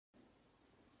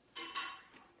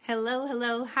Hello,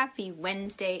 hello, happy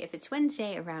Wednesday. If it's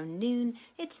Wednesday around noon,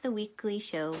 it's the weekly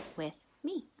show with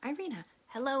me, Irina.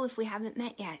 Hello, if we haven't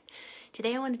met yet.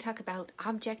 Today I want to talk about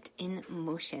object in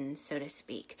motion, so to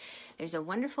speak. There's a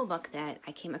wonderful book that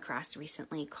I came across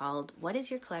recently called What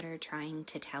is Your Clutter Trying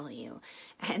to Tell You?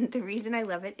 And the reason I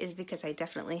love it is because I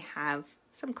definitely have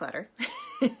some clutter.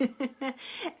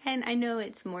 And I know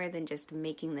it's more than just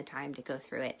making the time to go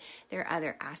through it. There are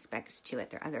other aspects to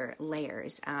it. There are other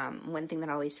layers. One thing that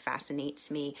always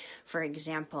fascinates me, for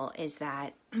example, is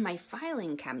that my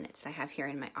filing cabinets that I have here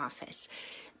in my office,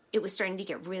 it was starting to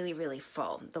get really, really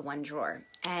full, the one drawer.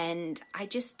 And I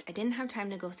didn't have time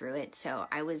to go through it. So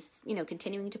I was,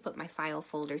 continuing to put my file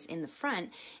folders in the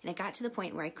front. And it got to the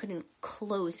point where I couldn't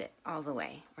close it all the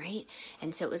way, right?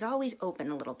 And so it was always open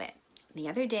a little bit. The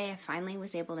other day, I finally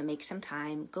was able to make some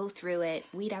time, go through it,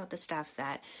 weed out the stuff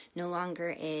that no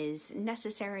longer is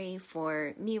necessary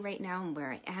for me right now and where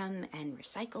I am, and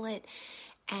recycle it.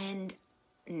 And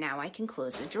now I can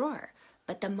close the drawer.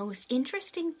 But the most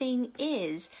interesting thing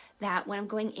is that when I'm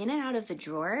going in and out of the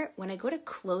drawer, when I go to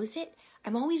close it,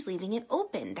 I'm always leaving it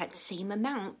open, that same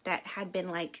amount that had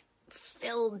been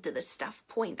filled to the stuff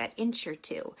point, that inch or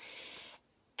two.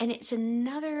 And it's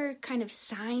another kind of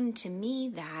sign to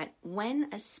me that when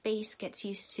a space gets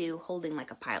used to holding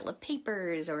a pile of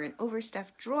papers or an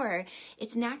overstuffed drawer,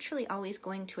 it's naturally always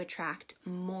going to attract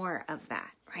more of that,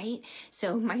 right?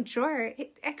 So my drawer,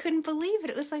 I couldn't believe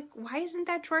it. It was why isn't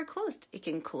that drawer closed? It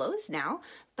can close now,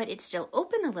 but it's still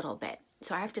open a little bit.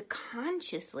 So I have to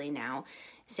consciously now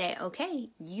say, okay,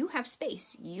 you have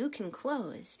space. You can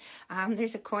close.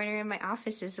 There's a corner in my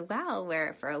office as well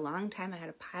where for a long time I had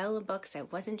a pile of books. I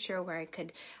wasn't sure where I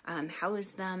could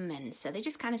house them. And so they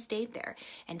just kind of stayed there.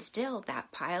 And still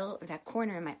that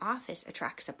corner in my office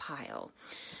attracts a pile.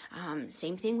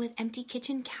 Same thing with empty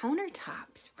kitchen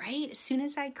countertops, right? As soon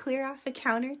as I clear off a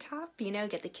countertop,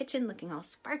 get the kitchen looking all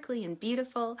sparkly and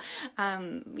beautiful,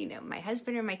 my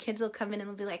husband or my kids will come in and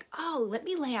they'll be like, oh, let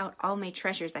me lay out all my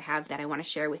treasures I have that I want to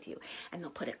share with you. And they'll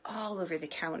put it all over the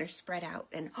counter, spread out,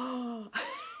 and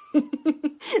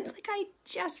it's I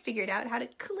just figured out how to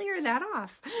clear that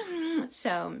off.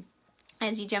 So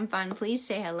as you jump on, please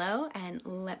say hello and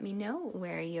let me know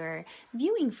where you're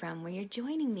viewing from, where you're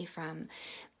joining me from.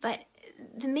 But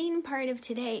the main part of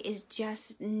today is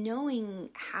just knowing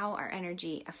how our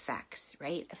energy affects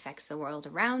the world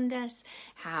around us,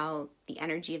 how the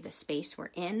energy of the space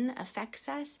we're in affects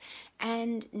us,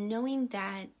 and knowing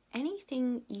that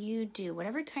anything you do,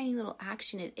 whatever tiny little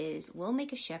action it is, will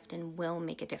make a shift and will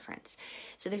make a difference.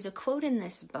 So there's a quote in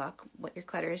this book, What Your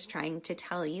Clutter is Trying to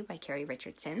Tell You by Carrie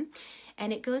Richardson,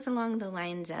 and it goes along the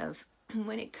lines of,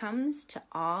 when it comes to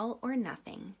all or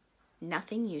nothing,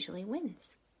 nothing usually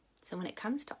wins. So when it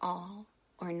comes to all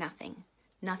or nothing,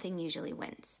 nothing usually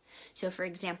wins. So for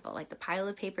example, the pile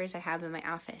of papers I have in my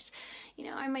office,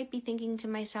 I might be thinking to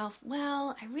myself,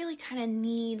 well, I really kind of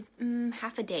need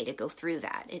half a day to go through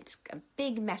that. It's a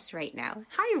big mess right now.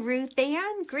 Hi, Ruth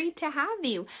Ann. Great to have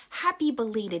you. Happy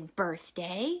belated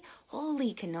birthday.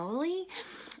 Holy cannoli.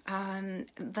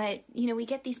 But, we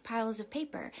get these piles of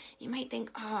paper. You might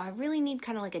think, oh, I really need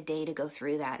kind of a day to go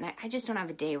through that. And I just don't have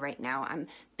a day right now. I'm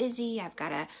busy. I've got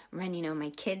to run, my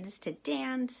kids to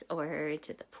dance or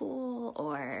to the pool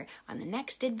or on the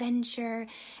next adventure.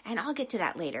 And I'll get to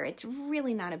that later. It's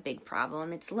really not a big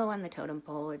problem. It's low on the totem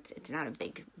pole. It's not a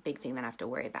big thing that I have to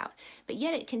worry about. But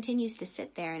yet it continues to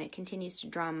sit there and it continues to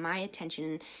draw my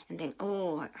attention and think,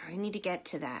 oh, I need to get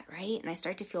to that, right? And I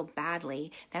start to feel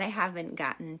badly that I haven't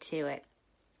gotten to it.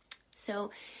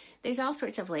 So there's all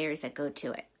sorts of layers that go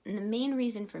to it. And the main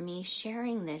reason for me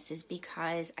sharing this is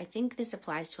because I think this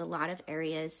applies to a lot of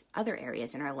other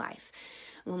areas in our life.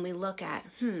 When we look at,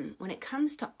 when it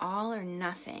comes to all or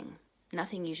nothing,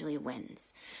 nothing usually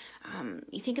wins.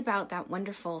 You think about that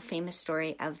wonderful, famous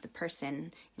story of the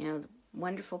person, the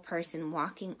wonderful person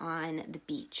walking on the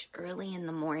beach early in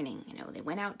the morning. They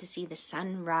went out to see the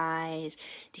sun rise,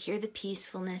 to hear the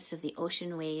peacefulness of the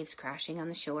ocean waves crashing on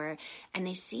the shore, and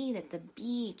they see that the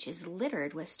beach is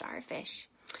littered with starfish.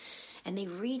 And they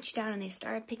reach down and they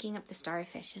start picking up the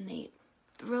starfish, and they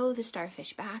throw the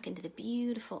starfish back into the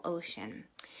beautiful ocean.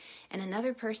 And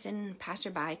another person,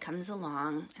 passerby, comes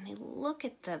along, and they look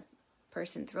at the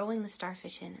person throwing the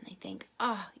starfish in, and they think,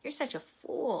 oh, you're such a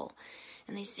fool.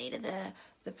 And they say to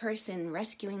the person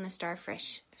rescuing the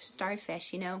starfish,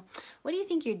 what do you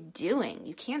think you're doing?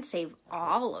 You can't save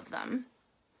all of them,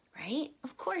 right?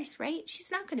 Of course, right?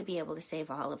 She's not going to be able to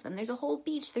save all of them. There's a whole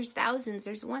beach. There's thousands.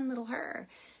 There's one little her.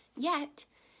 Yet,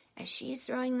 as she's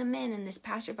throwing them in and this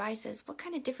passerby says, what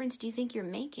kind of difference do you think you're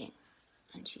making?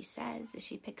 And she says, as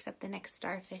she picks up the next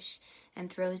starfish and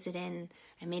throws it in,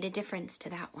 I made a difference to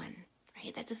that one.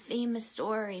 Right? That's a famous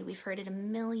story. We've heard it a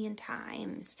million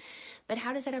times. But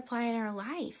how does that apply in our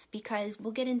life? Because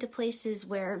we'll get into places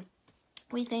where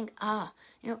we think,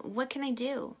 what can I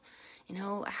do?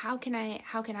 How can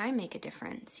I make a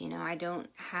difference? I don't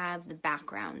have the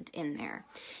background in there.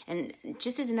 And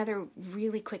just as another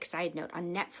really quick side note,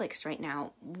 on Netflix right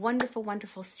now, wonderful,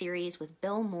 wonderful series with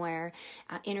Bill Moore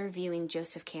interviewing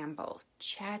Joseph Campbell.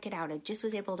 Check it out. I just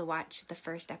was able to watch the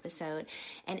first episode.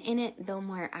 And in it, Bill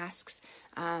Moore asks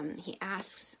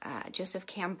Joseph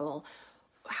Campbell,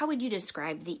 how would you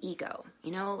describe the ego?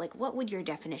 What would your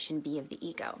definition be of the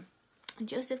ego? And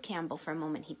Joseph Campbell, for a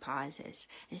moment, he pauses.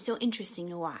 And it's so interesting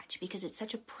to watch because it's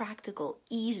such a practical,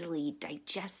 easily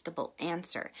digestible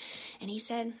answer. And he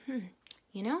said, the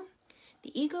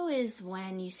ego is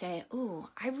when you say,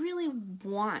 I really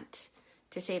want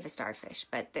to save a starfish,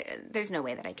 but there's no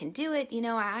way that I can do it.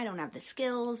 I don't have the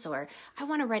skills, or I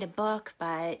want to write a book,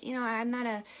 but, I'm not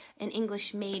an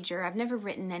English major. I've never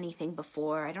written anything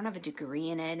before. I don't have a degree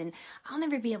in it, and I'll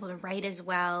never be able to write as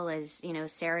well as,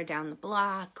 Sarah down the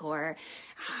block, or,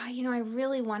 I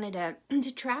really wanted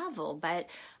to travel, but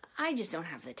I just don't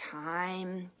have the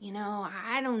time.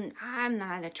 I'm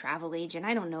not a travel agent.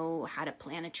 I don't know how to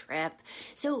plan a trip.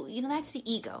 So, that's the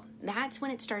ego. That's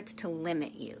when it starts to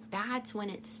limit you. That's when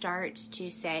it starts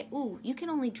to say, you can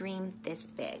only dream this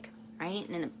big, right?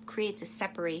 And it creates a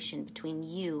separation between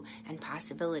you and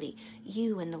possibility,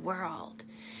 you and the world.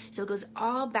 So it goes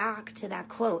all back to that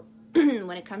quote,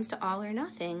 when it comes to all or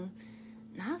nothing,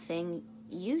 nothing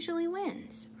usually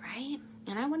wins, right?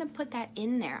 And I want to put that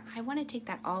in there. I want to take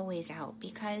that always out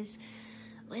because,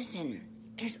 listen,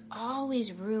 there's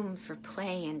always room for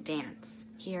play and dance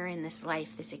here in this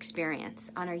life, this experience.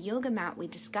 On our yoga mat, we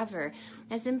discover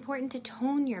it's important to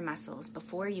tone your muscles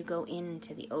before you go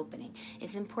into the opening.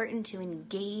 It's important to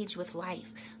engage with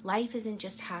life. Life isn't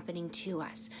just happening to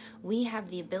us. We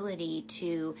have the ability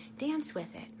to dance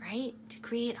with it, right? To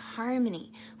create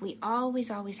harmony. We always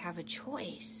have a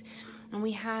choice, and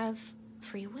we have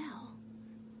free will.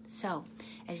 So,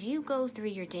 as you go through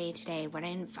your day today, what I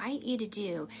invite you to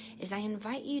do is I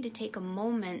invite you to take a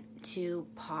moment to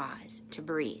pause, to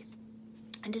breathe,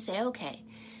 and to say, okay,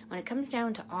 when it comes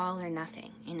down to all or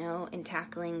nothing, in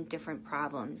tackling different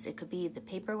problems, it could be the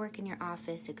paperwork in your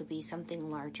office, it could be something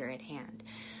larger at hand.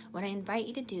 What I invite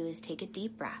you to do is take a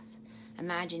deep breath.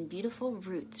 Imagine beautiful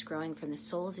roots growing from the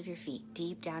soles of your feet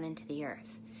deep down into the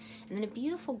earth. And then a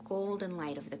beautiful golden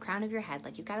light over the crown of your head,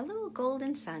 like you've got a little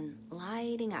golden sun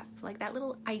lighting up, like that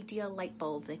little ideal light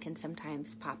bulb that can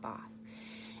sometimes pop off.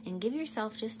 And give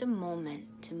yourself just a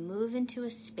moment to move into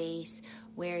a space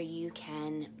where you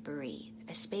can breathe,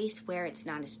 a space where it's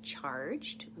not as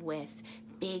charged with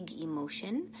big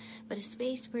emotion, but a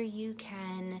space where you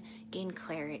can gain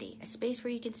clarity, a space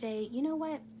where you can say, you know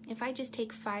what, if I just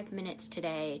take 5 minutes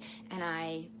today and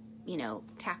I,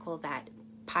 tackle that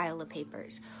pile of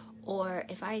papers, or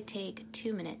if I take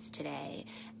 2 minutes today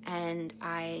and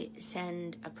I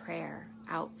send a prayer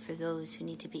out for those who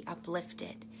need to be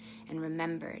uplifted and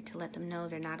remember to let them know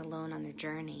they're not alone on their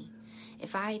journey.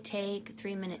 If I take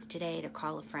 3 minutes today to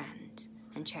call a friend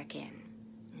and check in,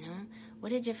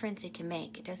 what a difference it can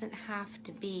make. It doesn't have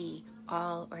to be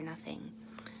all or nothing.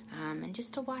 And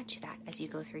just to watch that as you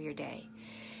go through your day.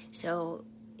 So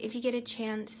if you get a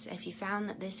chance, if you found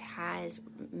that this has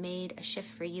made a shift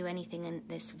for you, anything in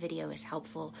this video is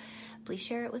helpful, please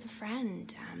share it with a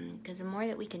friend. Because the more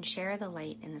that we can share the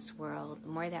light in this world, the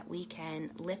more that we can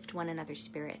lift one another's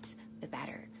spirits, the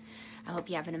better. I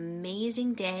hope you have an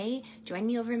amazing day. Join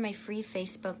me over in my free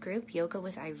Facebook group, Yoga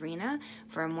with Irina,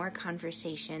 for more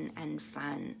conversation and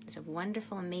fun. It's a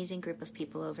wonderful, amazing group of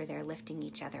people over there lifting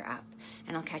each other up.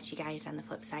 And I'll catch you guys on the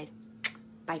flip side.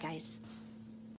 Bye, guys.